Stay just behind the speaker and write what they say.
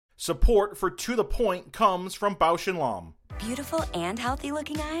Support for To The Point comes from Bausch & Lomb. Beautiful and healthy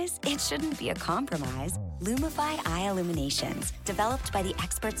looking eyes? It shouldn't be a compromise. Lumify Eye Illuminations, developed by the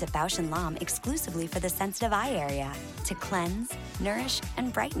experts at Bausch & Lomb exclusively for the sensitive eye area. To cleanse, nourish,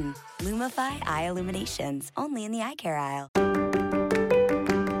 and brighten. Lumify Eye Illuminations, only in the eye care aisle.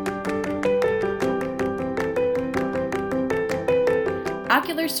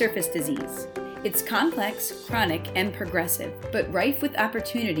 Ocular surface disease. It's complex, chronic, and progressive, but rife with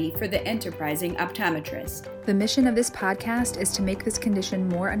opportunity for the enterprising optometrist. The mission of this podcast is to make this condition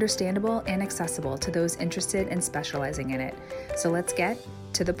more understandable and accessible to those interested in specializing in it. So let's get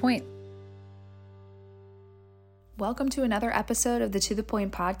to the point. Welcome to another episode of the To The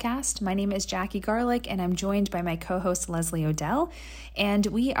Point podcast. My name is Jackie Garlich, and I'm joined by my co-host Leslie Odell. And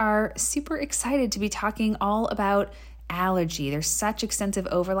we are super excited to be talking all about allergy. There's such extensive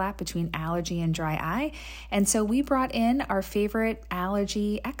overlap between allergy and dry eye. And so we brought in our favorite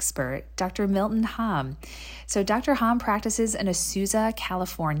allergy expert, Dr. Milton M. So Dr. M practices in Azusa,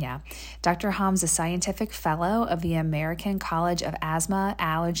 California. Dr. M's a scientific fellow of the American College of Asthma,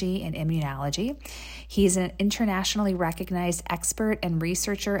 Allergy, and Immunology. He's an internationally recognized expert and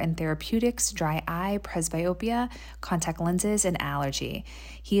researcher in therapeutics, dry eye, presbyopia, contact lenses, and allergy.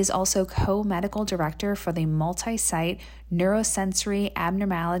 He is also co-medical director for the multi-site neurosensory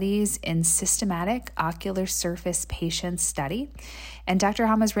abnormalities in systematic ocular surface patients study. And Dr.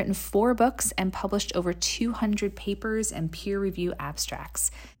 M has written 4 books and published over 200 papers and peer review abstracts.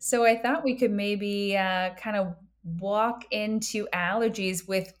 So I thought we could maybe kind of walk into allergies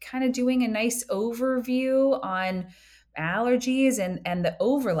with kind of doing a nice overview on allergies and the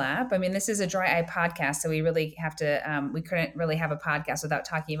overlap. I mean, this is a dry eye podcast, so we really have to, we couldn't really have a podcast without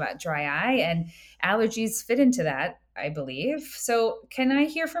talking about dry eye, and allergies fit into that, I believe. So can I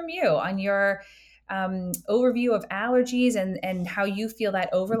hear from you on your overview of allergies and how you feel that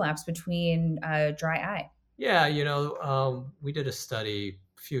overlaps between dry eye? Yeah, we did a study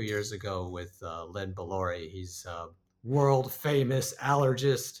a few years ago with Len Bellori. He's a world famous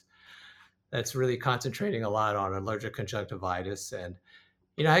allergist that's really concentrating a lot on allergic conjunctivitis. And,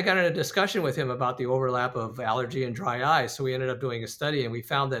 I got in a discussion with him about the overlap of allergy and dry eye. So we ended up doing a study and we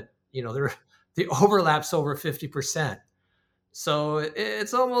found that, the overlap's over 50%. So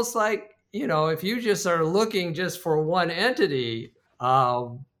it's almost like, if you just are looking just for one entity,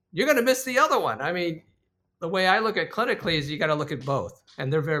 you're going to miss the other one. I mean, the way I look at clinically is you got to look at both,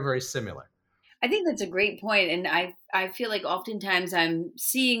 and they're very, very similar. I think that's a great point. And I feel like oftentimes I'm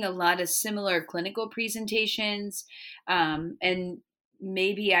seeing a lot of similar clinical presentations. And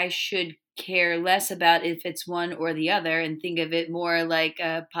maybe I should care less about if it's one or the other and think of it more like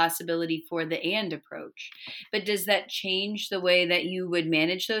a possibility for the and approach. But does that change the way that you would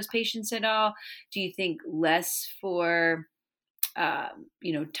manage those patients at all? Do you think less for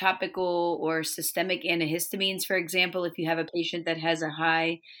topical or systemic antihistamines, for example, if you have a patient that has a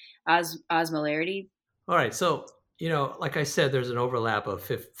high osmolarity? All right. So, like I said, there's an overlap of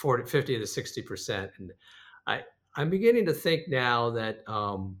 50 to 60%. And I'm beginning to think now that,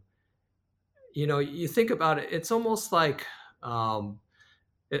 you think about it, it's almost like,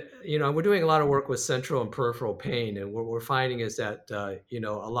 we're doing a lot of work with central and peripheral pain. And what we're finding is that, a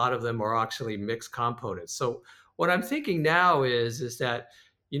lot of them are actually mixed components. So what I'm thinking now is that,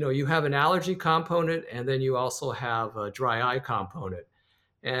 you have an allergy component and then you also have a dry eye component.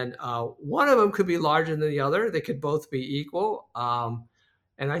 And one of them could be larger than the other. They could both be equal.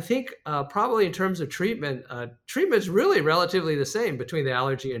 And I think probably in terms of treatment is really relatively the same between the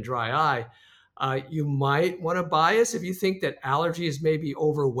allergy and dry eye. You might want to bias if you think that allergies may be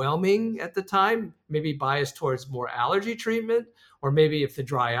overwhelming at the time, maybe bias towards more allergy treatment, or maybe if the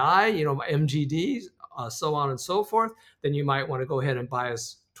dry eye, MGD, so on and so forth, then you might want to go ahead and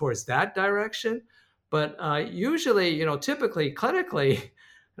bias towards that direction. But usually, typically clinically,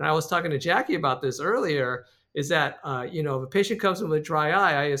 and I was talking to Jackie about this earlier, is that, if a patient comes in with dry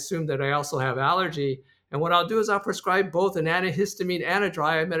eye, I assume that I also have allergy. And what I'll do is I'll prescribe both an antihistamine and a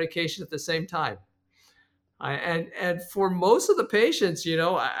dry eye medication at the same time. And for most of the patients,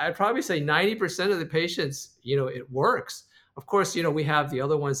 I'd probably say 90% of the patients, it works. Of course, we have the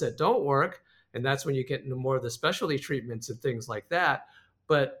other ones that don't work. And that's when you get into more of the specialty treatments and things like that.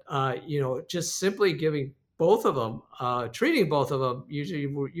 But, just simply giving both of them, treating both of them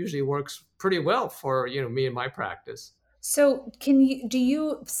usually works pretty well for, me and my practice. So do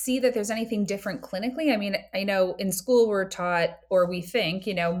you see that there's anything different clinically? I mean, I know in school we're taught, or we think,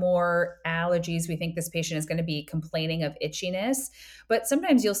 more allergies. We think this patient is going to be complaining of itchiness, but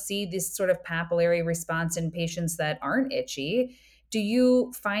sometimes you'll see this sort of papillary response in patients that aren't itchy. Do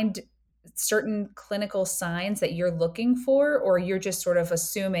you find certain clinical signs that you're looking for, or you're just sort of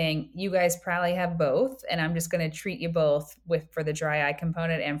assuming you guys probably have both, and I'm just going to treat you both for the dry eye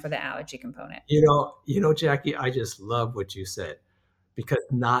component and for the allergy component? Jackie, I just love what you said, because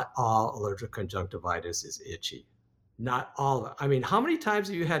not all allergic conjunctivitis is itchy. Not all of it. I mean, how many times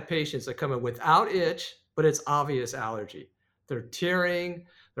have you had patients that come in without itch, but it's obvious allergy? They're tearing,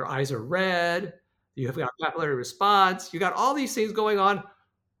 their eyes are red, you have got papillary response, you got all these things going on.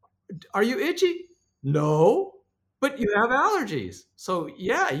 Are you itchy? No, but you have allergies. So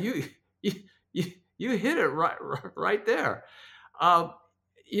yeah, you you, you hit it right there. Um,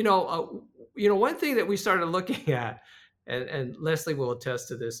 you know, one thing that we started looking at, and Leslie will attest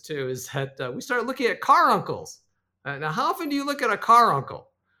to this too, is that we started looking at caruncles. Now, how often do you look at a caruncle?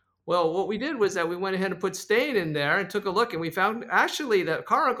 Well, what we did was that we went ahead and put stain in there and took a look, and we found actually that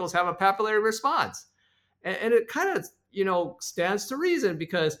caruncles have a papillary response. And it kind of, stands to reason,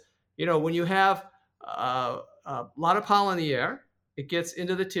 because, when you have a lot of pollen in the air, it gets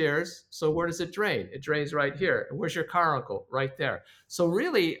into the tears. So where does it drain? It drains right here. And where's your caruncle? Right there. So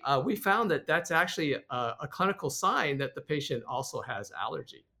really, we found that that's actually a clinical sign that the patient also has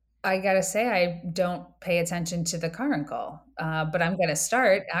allergy. I gotta say, I don't pay attention to the caruncle, but I'm gonna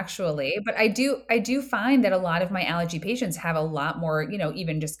start actually. But I do find that a lot of my allergy patients have a lot more,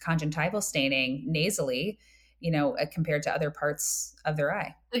 even just conjunctival staining nasally, compared to other parts of their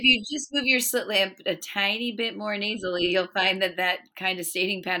eye. If you just move your slit lamp a tiny bit more nasally, you'll find that that kind of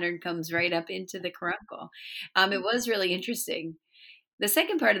staining pattern comes right up into the caruncle. It was really interesting. The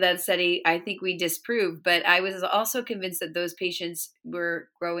second part of that study, I think we disproved, but I was also convinced that those patients were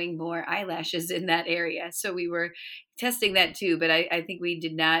growing more eyelashes in that area. So we were testing that too, but I think we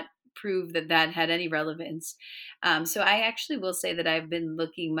did not prove that that had any relevance. So I actually will say that I've been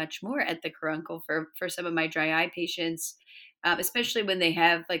looking much more at the caruncle for some of my dry eye patients, especially when they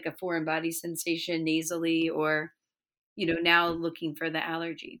have like a foreign body sensation nasally, or, now looking for the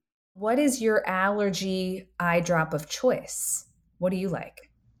allergy. What is your allergy eye drop of choice? What do you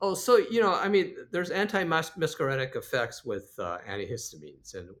like? Oh, so, I mean, there's anti-muscarinic effects with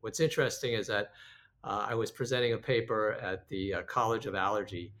antihistamines. And what's interesting is that I was presenting a paper at the College of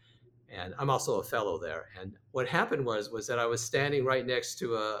Allergy, and I'm also a fellow there. And what happened was that I was standing right next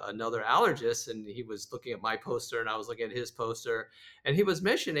to another allergist, and he was looking at my poster, and I was looking at his poster, and he was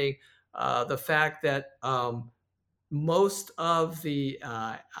mentioning the fact that most of the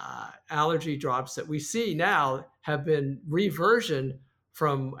allergy drops that we see now have been reversioned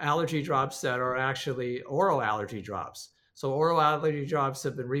from allergy drops that are actually oral allergy drops. So oral allergy drops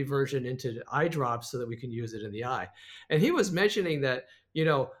have been reversioned into eye drops so that we can use it in the eye. And he was mentioning that,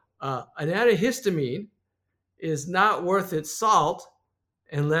 an antihistamine is not worth its salt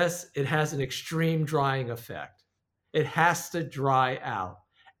unless it has an extreme drying effect. It has to dry out.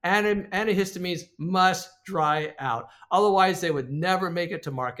 Antihistamines must dry out. Otherwise, they would never make it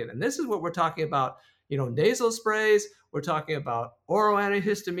to market. And this is what we're talking about, nasal sprays. We're talking about oral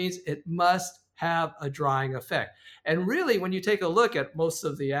antihistamines. It must have a drying effect. And really, when you take a look at most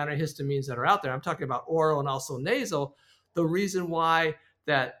of the antihistamines that are out there, I'm talking about oral and also nasal, the reason why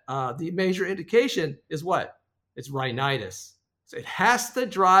that the major indication is what? It's rhinitis. So it has to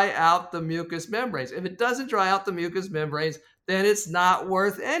dry out the mucous membranes. If it doesn't dry out the mucous membranes, then it's not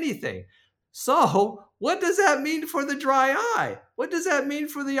worth anything. So what does that mean for the dry eye? What does that mean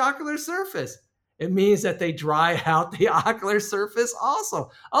for the ocular surface? It means that they dry out the ocular surface also.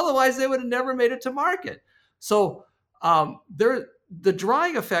 Otherwise, they would have never made it to market. So the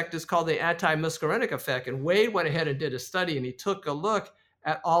drying effect is called the anti-muscarinic effect. And Wade went ahead and did a study, and he took a look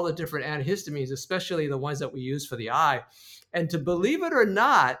at all the different antihistamines, especially the ones that we use for the eye. And to believe it or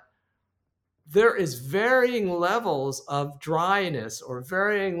not, there is varying levels of dryness or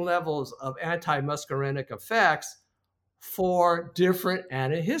varying levels of anti-muscarinic effects for different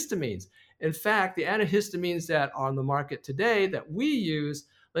antihistamines. In fact, the antihistamines that are on the market today that we use,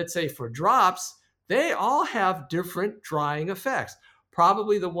 let's say for drops, they all have different drying effects.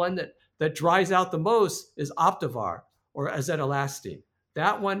 Probably the one that dries out the most is Optivar or azetilastine.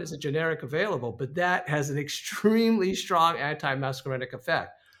 That one is a generic available, but that has an extremely strong anti-muscarinic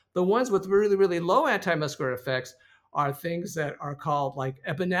effect. The ones with really, really low anti-muscarinic effects are things that are called like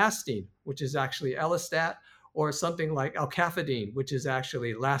ebenastine, which is actually Elestat, or something like alcafidine, which is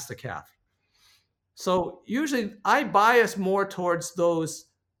actually Lastacaf. So usually I bias more towards those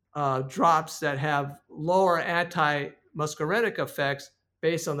drops that have lower anti-muscarinic effects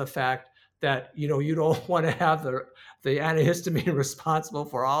based on the fact that you don't want to have the antihistamine responsible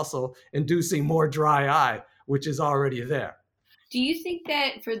for also inducing more dry eye, which is already there. Do you think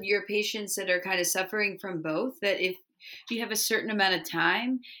that for your patients that are kind of suffering from both, that if Do you have a certain amount of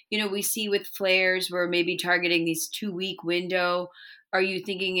time? We see with flares, we're maybe targeting these 2-week window. Are you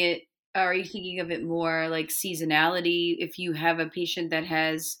thinking it? Are you thinking of it more like seasonality? If you have a patient that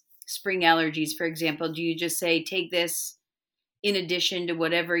has spring allergies, for example, do you just say, take this in addition to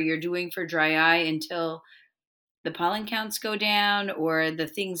whatever you're doing for dry eye until the pollen counts go down or the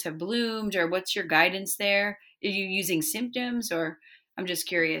things have bloomed, or what's your guidance there? Are you using symptoms, or I'm just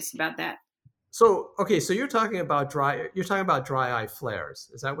curious about that. So, okay, so you're talking about dry eye flares.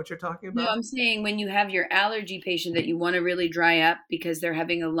 Is that what you're talking No, about? I'm saying when you have your allergy patient that you want to really dry up because they're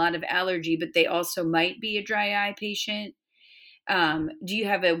having a lot of allergy, but they also might be a dry eye patient. Do you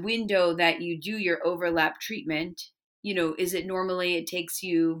have a window that you do your overlap treatment? Is it normally it takes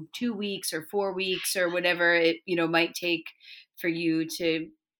you 2 weeks or 4 weeks or whatever it, might take for you to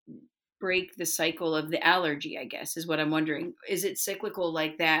break the cycle of the allergy, I guess, is what I'm wondering. Is it cyclical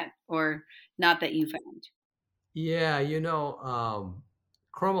like that or not that you found? Yeah,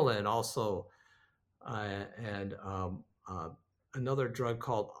 cromolyn also, and another drug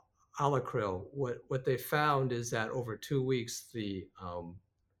called Alacryl. What they found is that over 2 weeks,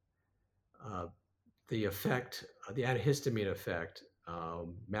 uh, the effect, the antihistamine effect,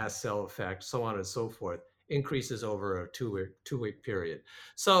 mast cell effect, so on and so forth, increases over a two week period.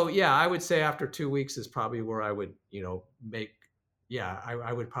 So yeah, I would say after 2 weeks is probably where I would, make. Yeah,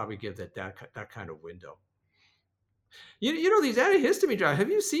 I would probably give that kind of window. These antihistamine drugs, have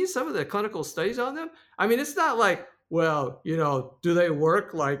you seen some of the clinical studies on them? I mean, it's not like, well, do they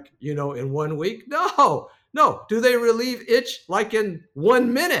work like, in 1 week? No, no. Do they relieve itch like in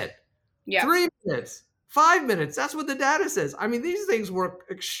 1 minute, Yeah. 3 minutes, 5 minutes? That's what the data says. I mean, these things work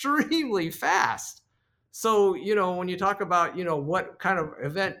extremely fast. So, when you talk about, what kind of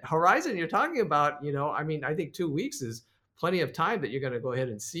event horizon you're talking about, I mean, I think 2 weeks is plenty of time that you're going to go ahead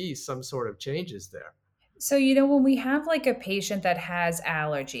and see some sort of changes there. So, when we have like a patient that has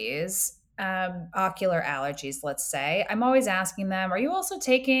allergies, ocular allergies, let's say, I'm always asking them, are you also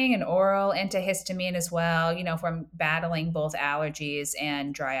taking an oral antihistamine as well? If I'm battling both allergies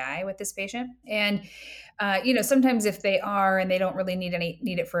and dry eye with this patient. And, sometimes if they are and they don't really need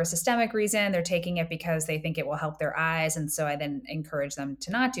it for a systemic reason, they're taking it because they think it will help their eyes. And so I then encourage them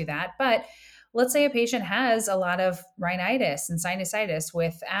to not do that. But let's say a patient has a lot of rhinitis and sinusitis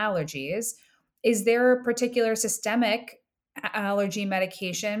with allergies. Is there a particular systemic allergy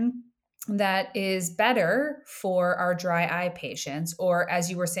medication that is better for our dry eye patients? Or,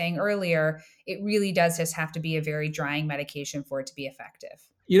 as you were saying earlier, it really does just have to be a very drying medication for it to be effective?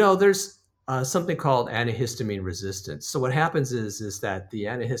 There's something called antihistamine resistance. So what happens is that the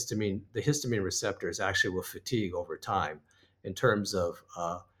histamine receptors actually will fatigue over time in terms of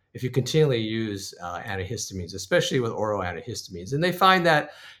if you continually use antihistamines, especially with oral antihistamines. And they find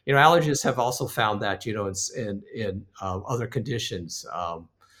that, allergists have also found that, in other conditions,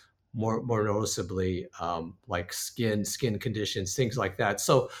 more noticeably, like skin conditions, things like that.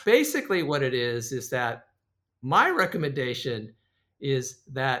 So basically what it is that my recommendation is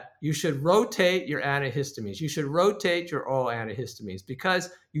that you should rotate your antihistamines. You should rotate your oral antihistamines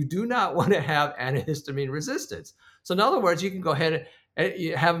because you do not want to have antihistamine resistance. So in other words, you can go ahead and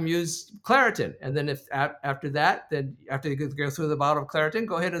you have them use Claritin. And then if after they go through the bottle of Claritin,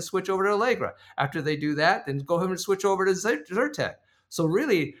 go ahead and switch over to Allegra. After they do that, then go ahead and switch over to Zyrtec. So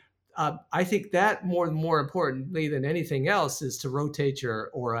really, I think that more importantly than anything else is to rotate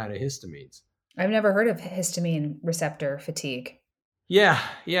your oral antihistamines. I've never heard of histamine receptor fatigue. Yeah.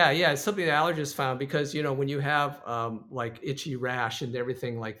 It's something that allergists found because, when you have like itchy rash and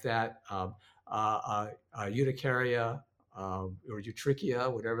everything like that, urticaria or eutrichia,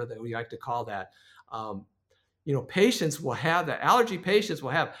 whatever that we like to call that, patients will have that. Allergy patients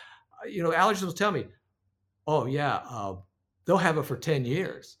will have, allergists will tell me, oh yeah, they'll have it for 10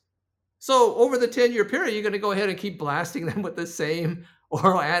 years. So over the 10-year period, you're going to go ahead and keep blasting them with the same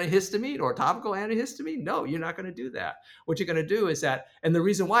oral antihistamine or topical antihistamine? No, you're not going to do that. What you're going to do is that, and the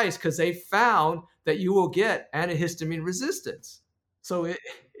reason why is because they found that you will get antihistamine resistance. So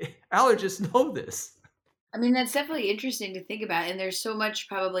allergists know this. I mean, that's definitely interesting to think about. And there's so much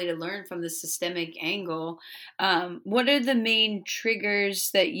probably to learn from the systemic angle. What are the main triggers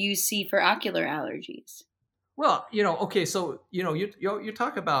that you see for ocular allergies? Well, okay, so, you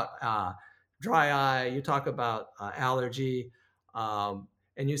talk about dry eye, you talk about allergy,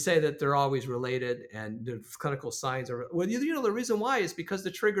 and you say that they're always related and the clinical signs are, well, the reason why is because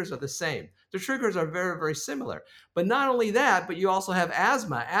the triggers are the same. The triggers are very, very similar. But not only that, but you also have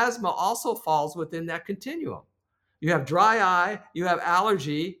asthma. Asthma also falls within that continuum. You have dry eye, you have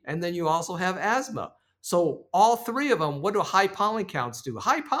allergy, and then you also have asthma. So all three of them, what do high pollen counts do?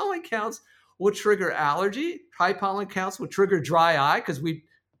 High pollen counts will trigger allergy. High pollen counts will trigger dry eye, because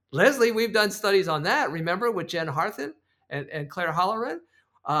Leslie, we've done studies on that, remember, with Jen Harthen and Claire Holloran.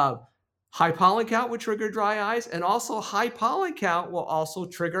 High pollen count would trigger dry eyes, and also high pollen count will also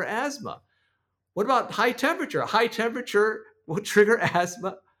trigger asthma. What about high temperature? High temperature will trigger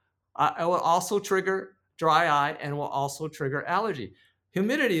asthma. It will also trigger dry eye and will also trigger allergy.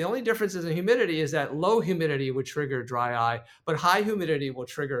 Humidity, the only difference in humidity is that low humidity would trigger dry eye, but high humidity will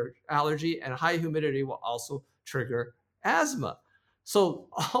trigger allergy, and high humidity will also trigger asthma. So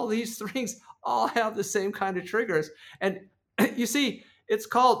all these things all have the same kind of triggers. And you see, it's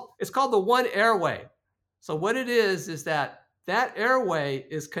called the one airway. So what it is that airway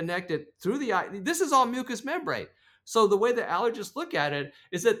is connected through the eye. This is all mucous membrane. So the way the allergists look at it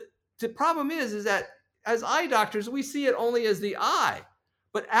is that the problem is that as eye doctors, we see it only as the eye.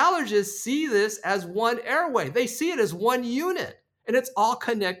 But allergists see this as one airway. They see it as one unit, and it's all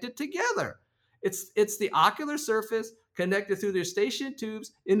connected together. It's the ocular surface connected through the eustachian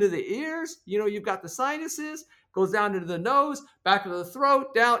tubes into the ears. You've got the sinuses, goes down into the nose, back of the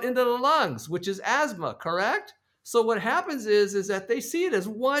throat, down into the lungs, which is asthma, correct? So what happens is that they see it as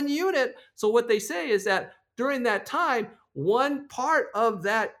one unit. So what they say is that during that time, one part of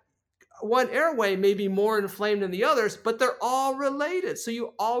that one airway may be more inflamed than the others, but they're all related. So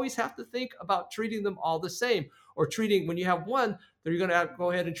you always have to think about treating them all the same, or treating, when you have one, then you're going to have to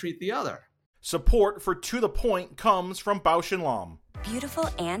go ahead and treat the other. Support for To The Point comes from Bausch & Lomb. Beautiful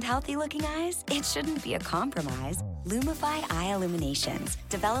and healthy looking eyes? It shouldn't be a compromise. Lumify Eye Illuminations,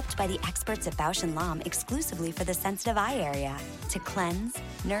 developed by the experts at Bausch & Lomb exclusively for the sensitive eye area. To cleanse,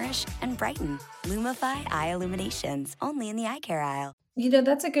 nourish, and brighten. Lumify Eye Illuminations, only in the eye care aisle.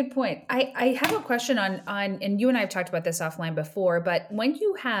 That's a good point. I have a question on, and you and I have talked about this offline before, but when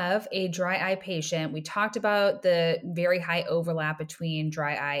you have a dry eye patient, we talked about the very high overlap between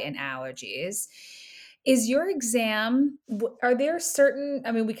dry eye and allergies. Is your exam, are there certain,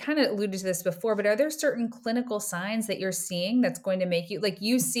 we kind of alluded to this before, but are there certain clinical signs that you're seeing that's going to make you, like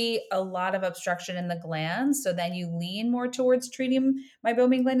you see a lot of obstruction in the glands, so then you lean more towards treating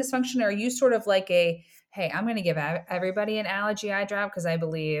meibomian gland dysfunction? Or are you sort of like hey, I'm going to give everybody an allergy eye drop because I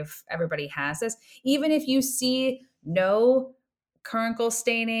believe everybody has this? Even if you see no caruncle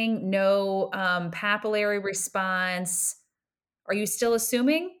staining, no papillary response, are you still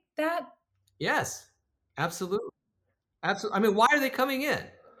assuming that? Yes, absolutely. Absolutely. Why are they coming in?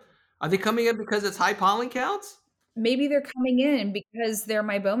 Are they coming in because it's high pollen counts? Maybe they're coming in because their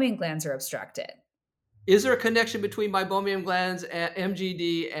meibomian glands are obstructed. Is there a connection between meibomian glands and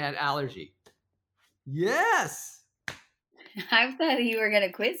MGD and allergy? Yes. I thought you were going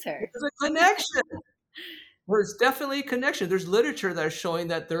to quiz her. There's a connection. There's definitely a connection. There's literature that's showing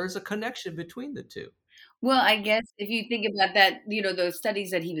that there is a connection between the two. Well, I guess if you think about that, those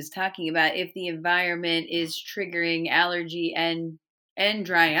studies that he was talking about, if the environment is triggering allergy and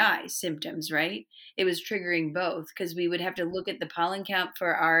dry eye symptoms, right? It was triggering both, because we would have to look at the pollen count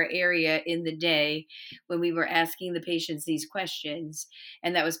for our area in the day when we were asking the patients these questions,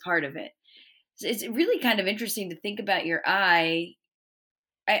 and that was part of it. So it's really kind of interesting to think about your eye.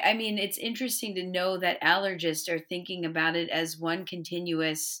 It's interesting to know that allergists are thinking about it as one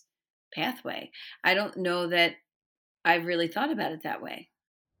continuous pathway. I don't know that I've really thought about it that way.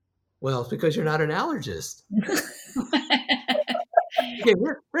 Well, it's because you're not an allergist. Okay,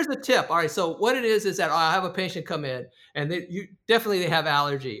 here's a tip. All right, so what it is that I have a patient come in, and they have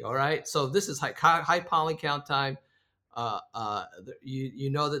allergy. All right, so this is high pollen count time. You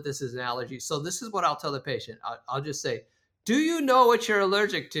know that this is an allergy. So this is what I'll tell the patient. I'll just say, do you know what you're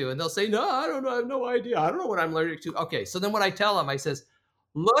allergic to? And they'll say, no, I don't know. I have no idea. I don't know what I'm allergic to. Okay, so then what I tell them, I says,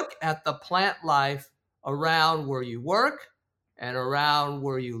 look at the plant life around where you work and around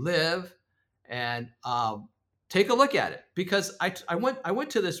where you live, and take a look at it. Because I went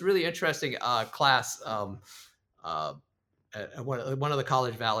to this really interesting class at one of the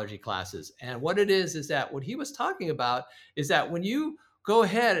College of Allergy classes. And what it is that what he was talking about is that when you go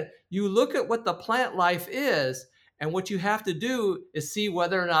ahead, you look at what the plant life is, and what you have to do is see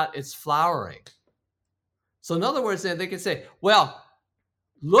whether or not it's flowering. So in other words, then they can say, well,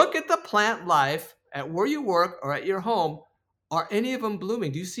 look at the plant life at where you work or at your home. Are any of them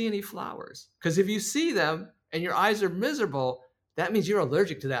blooming? Do you see any flowers? Because if you see them and your eyes are miserable, that means you're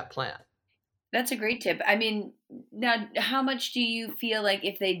allergic to that plant. That's a great tip. Now, how much do you feel like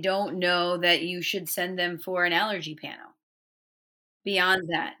if they don't know that you should send them for an allergy panel beyond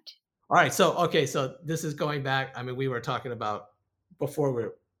that? All right. So this is going back. We were talking about, before we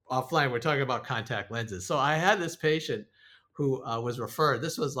were offline, we're talking about contact lenses. So I had this patient who was referred.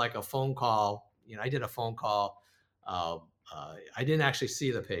 This was like a phone call. I did a phone call I didn't actually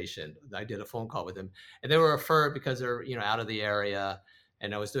see the patient. I did a phone call with him, and they were referred because they're out of the area,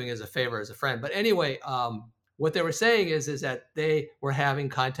 and I was doing it as a favor as a friend. But anyway, what they were saying is that they were having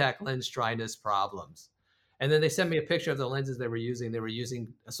contact lens dryness problems. And then they sent me a picture of the lenses they were using.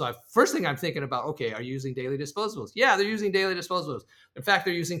 So first thing I'm thinking about, okay, are you using daily disposables? Yeah, they're using daily disposables. In fact,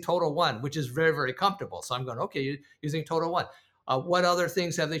 they're using Total One, which is very, very comfortable. So I'm going, okay, you're using Total One. What other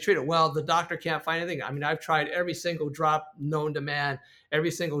things have they treated? Well, the doctor can't find anything. I mean, I've tried every single drop known to man,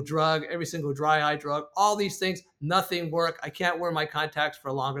 every single drug, every single dry eye drug, all these things, nothing work. I can't wear my contacts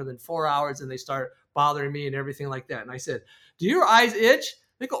for longer than 4 hours and they start bothering me and everything like that. And I said, do your eyes itch?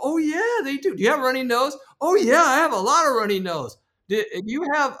 They go, oh yeah, they do. Do you have a runny nose? Oh yeah, I have a lot of runny nose. Do you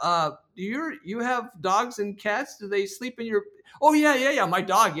have dogs and cats? Do they sleep in your? Oh yeah. My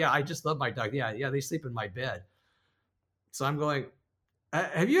dog. Yeah, I just love my dog. Yeah. They sleep in my bed. So I'm going,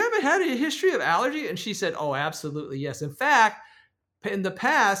 have you ever had a history of allergy? And she said, oh, absolutely yes. In fact, in the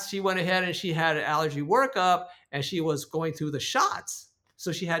past, she went ahead and she had an allergy workup and she was going through the shots.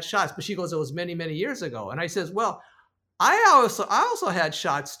 So she had shots, but she goes, it was many, many years ago. And I says, well, I also had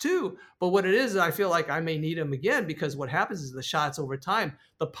shots too, but what it is, I feel like I may need them again because what happens is the shots over time,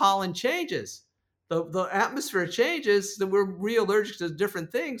 the pollen changes, the atmosphere changes, then we're re-allergic to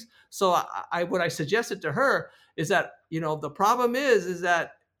different things. So what I suggested to her is that, the problem is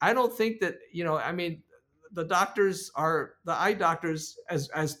that I don't think that, I mean, the eye doctors,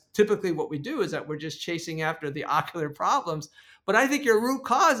 as typically what we do is that we're just chasing after the ocular problems. But I think your root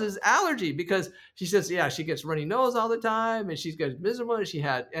cause is allergy because she says, yeah, she gets runny nose all the time and she gets miserable.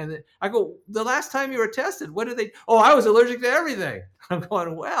 And I go, the last time you were tested, what did they? Oh, I was allergic to everything. I'm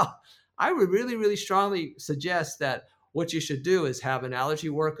going, well, I would really, really strongly suggest that what you should do is have an allergy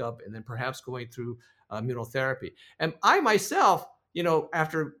workup and then perhaps going through immunotherapy. And I myself,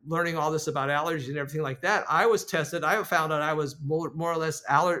 after learning all this about allergies and everything like that, I was tested. I found out I was more or less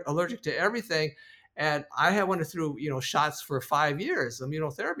allergic to everything. And I had went through, shots for 5 years,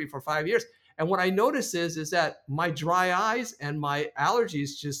 immunotherapy for 5 years. And what I noticed is that my dry eyes and my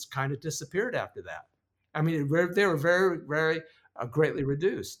allergies just kind of disappeared after that. I mean, they were very, very greatly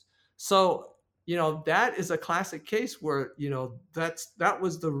reduced. So, that is a classic case where, that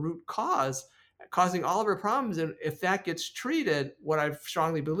was the root cause causing all of her problems. And if that gets treated, what I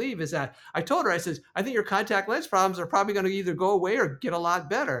strongly believe is that I told her, I said, I think your contact lens problems are probably going to either go away or get a lot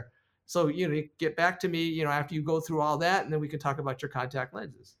better. So, get back to me, after you go through all that, and then we can talk about your contact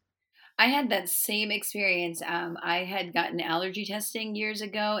lenses. I had that same experience. I had gotten allergy testing years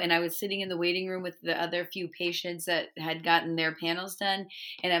ago, and I was sitting in the waiting room with the other few patients that had gotten their panels done.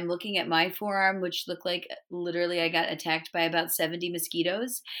 And I'm looking at my forearm, which looked like literally I got attacked by about 70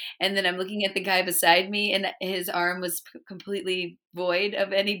 mosquitoes. And then I'm looking at the guy beside me, and his arm was completely void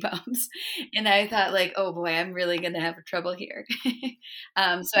of any bumps. And I thought, like, oh boy, I'm really going to have trouble here.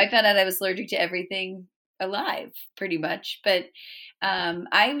 So I found out I was allergic to everything alive, pretty much. But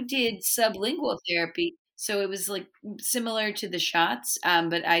I did sublingual therapy, so it was like similar to the shots,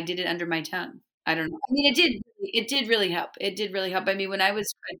 but I did it under my tongue. I don't know. I mean, it did really help. It did really help. I mean, when I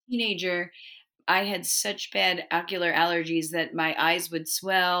was a teenager, I had such bad ocular allergies that my eyes would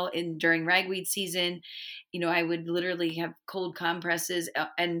swell during ragweed season. I would literally have cold compresses,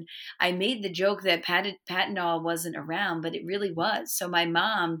 and I made the joke that Patanol wasn't around, but it really was. So my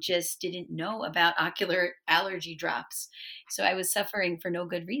mom just didn't know about ocular allergy drops. So I was suffering for no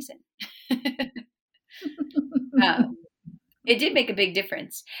good reason. um, it did make a big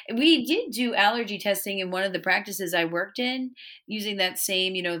difference. We did do allergy testing in one of the practices I worked in using that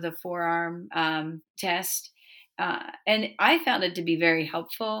same, the forearm test. And I found it to be very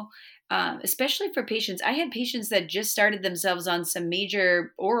helpful, especially for patients. I had patients that just started themselves on some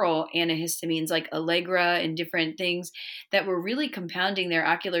major oral antihistamines like Allegra and different things that were really compounding their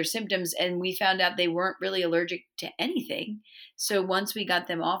ocular symptoms. And we found out they weren't really allergic to anything. So once we got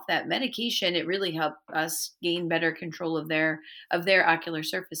them off that medication, it really helped us gain better control of their ocular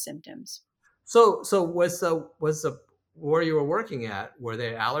surface symptoms. So was the where you were working at, were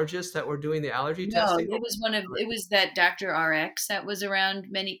they allergists that were doing the allergy testing? No, it was that Dr. RX that was around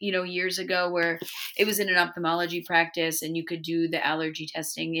many, years ago, where it was in an ophthalmology practice and you could do the allergy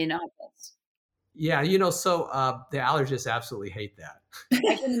testing in office. Yeah, so the allergists absolutely hate that.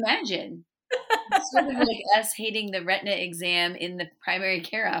 I can imagine. It's sort of like us hating the retina exam in the primary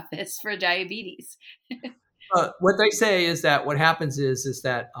care office for diabetes. What they say is that what happens is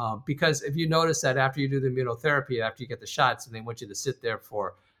that because if you notice that after you do the immunotherapy, after you get the shots, and they want you to sit there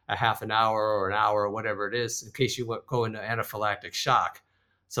for a half an hour or an hour or whatever it is, in case you go into anaphylactic shock,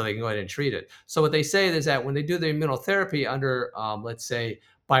 so they can go ahead and treat it. So what they say is that when they do the immunotherapy under, let's say,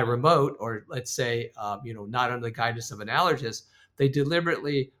 by remote, or let's say, not under the guidance of an allergist, they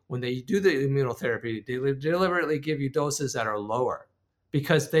deliberately, when they do the immunotherapy, they deliberately give you doses that are lower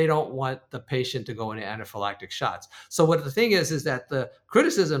because they don't want the patient to go into anaphylactic shots. So what the thing is that the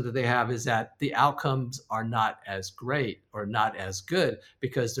criticism that they have is that the outcomes are not as great or not as good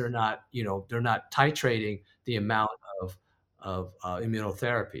because they're not titrating the amount of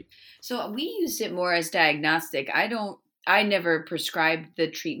immunotherapy. So we used it more as diagnostic. I never prescribed the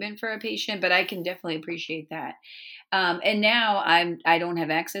treatment for a patient, but I can definitely appreciate that. And now I don't have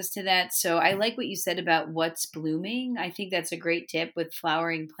access to that. So I like what you said about what's blooming. I think that's a great tip with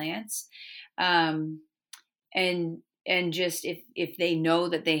flowering plants. And just if they know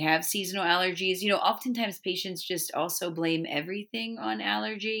that they have seasonal allergies, oftentimes patients just also blame everything on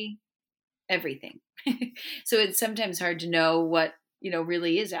everything. So it's sometimes hard to know what,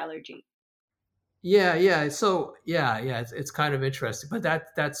 really is allergy. Yeah. So it's kind of interesting, but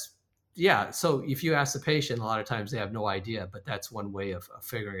that's So if you ask the patient, a lot of times they have no idea, but that's one way of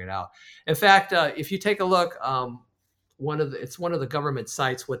figuring it out. In fact, if you take a look, one of the government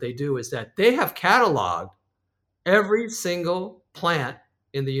sites. What they do is that they have cataloged every single plant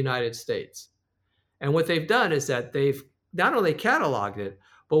in the United States, and what they've done is that they've not only cataloged it,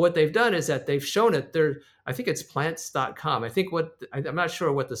 but what they've done is that they've shown it there. I think it's plants.com. I'm not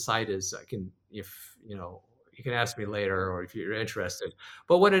sure what the site is. If you can ask me later, or if you're interested.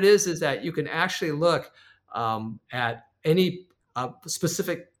 But what it is that you can actually look at any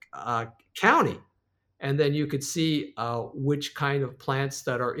specific county, and then you could see which kind of plants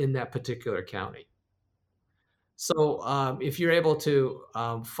that are in that particular county. So if you're able to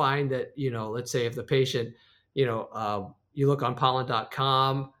find that, let's say if the patient, you look on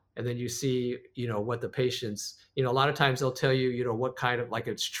pollen.com, and then you see, what the patients, a lot of times they'll tell you, what kind of, like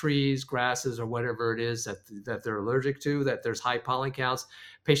it's trees, grasses, or whatever it is that they're allergic to, that there's high pollen counts.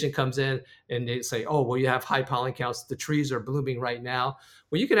 Patient comes in and they say, oh, well, you have high pollen counts. The trees are blooming right now.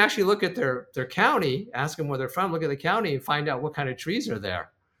 Well, you can actually look at their county, ask them where they're from, look at the county and find out what kind of trees are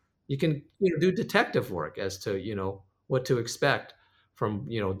there. You can do detective work as to, what to expect from,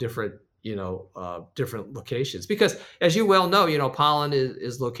 different locations, because as you well know, pollen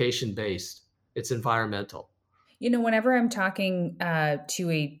is location based. It's environmental. Whenever I'm talking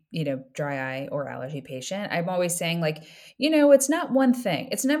to a, dry eye or allergy patient, I'm always saying like, it's not one thing.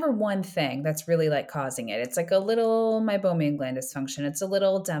 It's never one thing that's really like causing it. It's like a little meibomian gland dysfunction. It's a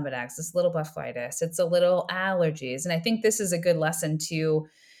little Demodex. It's a little blepharitis. It's a little allergies. And I think this is a good lesson to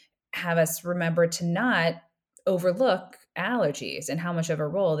have us remember to not overlook allergies and how much of a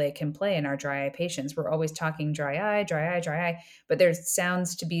role they can play in our dry eye patients. We're always talking dry eye, but there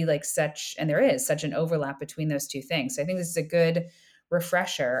sounds to be like such, and there is such an overlap between those two things. So I think this is a good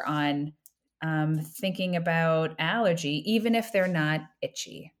refresher on thinking about allergy, even if they're not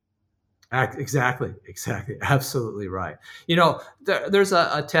itchy. Exactly. Absolutely right. There's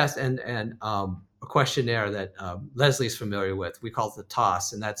a test and a questionnaire that Leslie's familiar with. We call it the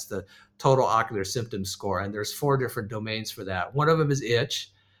TOS, and that's the Total Ocular Symptom Score. And there's 4 different domains for that. One of them is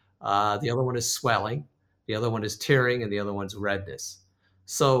itch. The other one is swelling. The other one is tearing, and the other one's redness.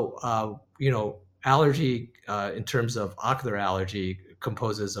 So, allergy in terms of ocular allergy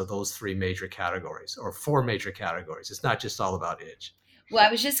composes of those 3 major categories, or 4 major categories. It's not just all about itch. Well,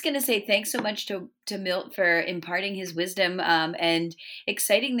 I was just going to say thanks so much to Milt for imparting his wisdom, and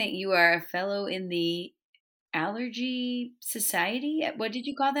exciting that you are a fellow in the Allergy Society. What did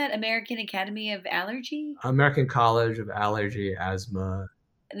you call that? American Academy of Allergy? American College of Allergy, Asthma.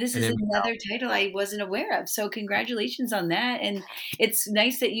 This is another title I wasn't aware of. So congratulations on that. And it's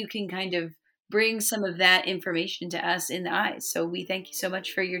nice that you can kind of bring some of that information to us in the eyes. So we thank you so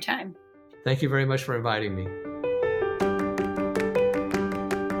much for your time. Thank you very much for inviting me.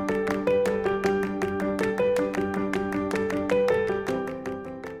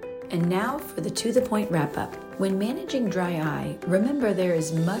 And now for the To The Point wrap-up. When managing dry eye, remember there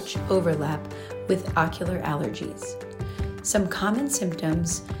is much overlap with ocular allergies. Some common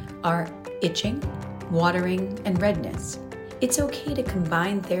symptoms are itching, watering, and redness. It's okay to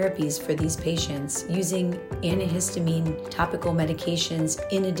combine therapies for these patients using antihistamine topical medications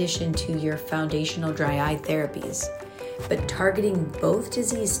in addition to your foundational dry eye therapies. But targeting both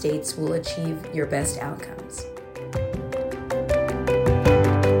disease states will achieve your best outcomes.